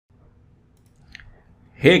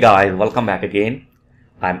Hey guys, welcome back again.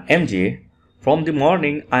 I'm MJ. From the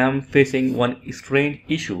morning, I am facing one strange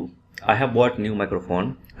issue. I have bought new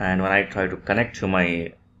microphone, and when I try to connect to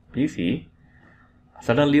my PC,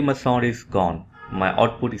 suddenly my sound is gone. My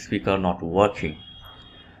output speaker not working.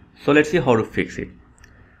 So let's see how to fix it.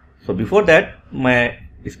 So before that, my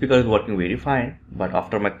speaker is working very fine, but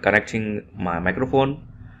after my connecting my microphone,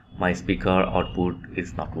 my speaker output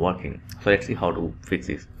is not working. So let's see how to fix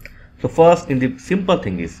this. So first, in the simple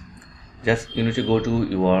thing is just you need to go to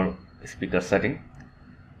your speaker setting.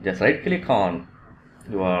 Just right click on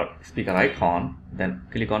your speaker icon, then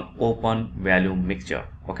click on open volume mixture.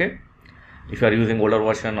 Okay, if you are using older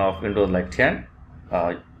version of Windows like 10,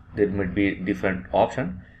 there might be different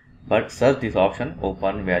option, but search this option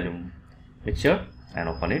open volume mixture and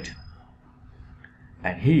open it.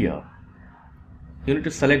 And here you need to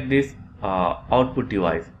select this output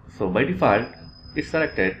device. So by default it's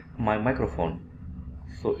selected my microphone,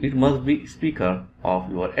 so it must be speaker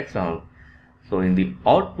of your external. So in the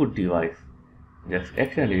output device, just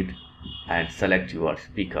action it and select your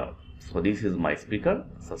speaker. So this is my speaker,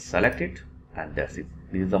 so select it, and that's it.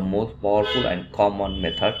 This is the most powerful and common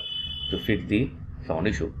method to fix the sound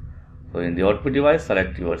issue. So in the output device,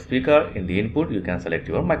 select your speaker. In the input, you can select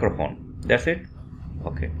your microphone. That's it.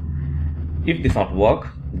 Okay. If this not work,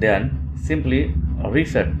 then simply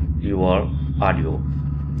reset your audio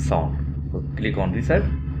sound. So click on reset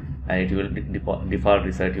and it will default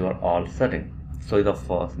reset your all setting. So is the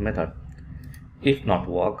first method. If not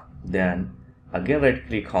work, then again right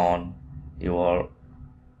click on your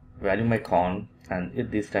volume icon and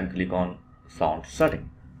this time click on sound setting.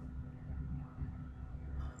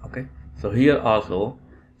 Okay, so here also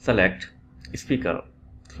select speaker.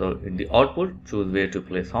 So in the output, choose where to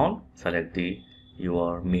play sound, select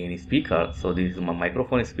your main speaker. So this is my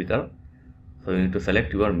microphone speaker, so you need to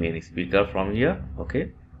select your main speaker from here.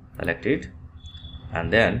 Okay, select it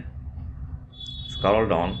and then scroll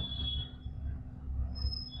down.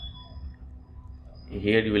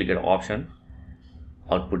 Here you will get option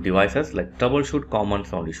output devices like troubleshoot common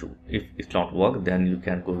sound issue. If it's not work, then you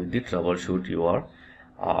can go with the troubleshoot your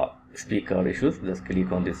speaker issues. Just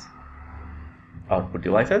click on this output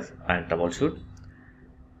devices and troubleshoot.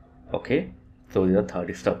 Okay, so this is the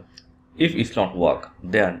third step. If it's not work,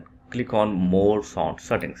 then click on more sound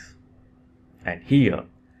settings and here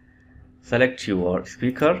select your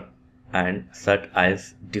speaker and set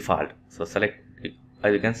as default. So select,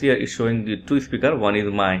 as you can see here, it's showing the two speaker. One is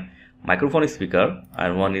my microphone speaker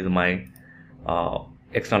and one is my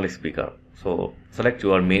external speaker. So select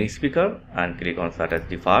your main speaker and click on set as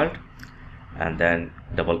default and then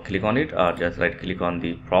double click on it or just right click on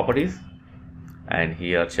the properties and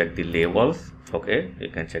here check the labels. Okay, you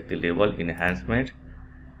can check the label enhancement.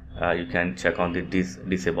 You can check on the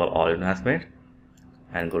disable all enhancement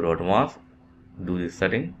and go to advanced, do this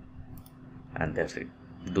setting, and that's it.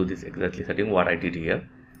 Do this exactly setting what I did here.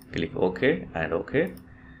 Click OK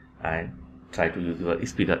and try to use your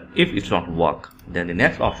speaker. If it's not work, then the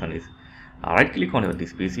next option is right click on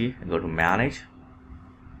this PC and go to manage,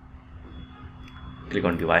 click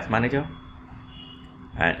on device manager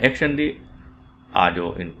and action the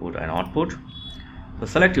audio input and output. So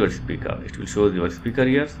select your speaker. It will show your speaker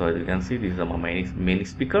here. So as you can see, this is my main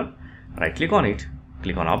speaker. Right click on it,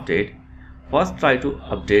 click on update. First try to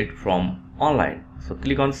update from online. So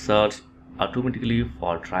click on search automatically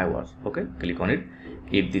for drivers. Okay, click on it.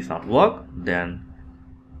 If this not work, then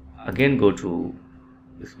again go to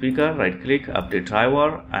speaker, right click, update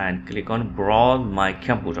driver and click on browse my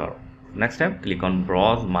computer. Next time click on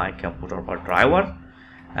browse my computer for driver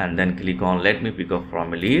and then click on let me pick up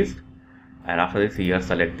from a list, and after this here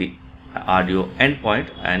select the audio endpoint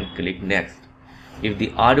and click next. If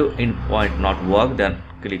the audio endpoint not work, then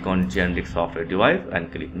click on generic software device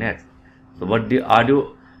and click next. So but the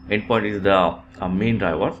audio endpoint is the main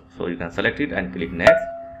driver, so you can select it and click next,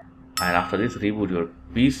 and after this reboot your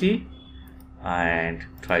PC and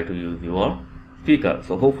try to use your speaker.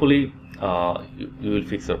 So hopefully you will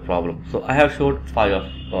fix your problem. So I have showed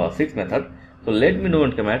 5 or 6 methods. So let me know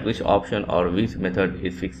in comment which option or which method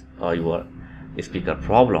is fix your speaker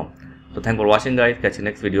problem. So thanks for watching guys. Catch you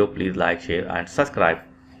next video. Please like, share and subscribe.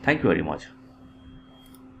 Thank you very much.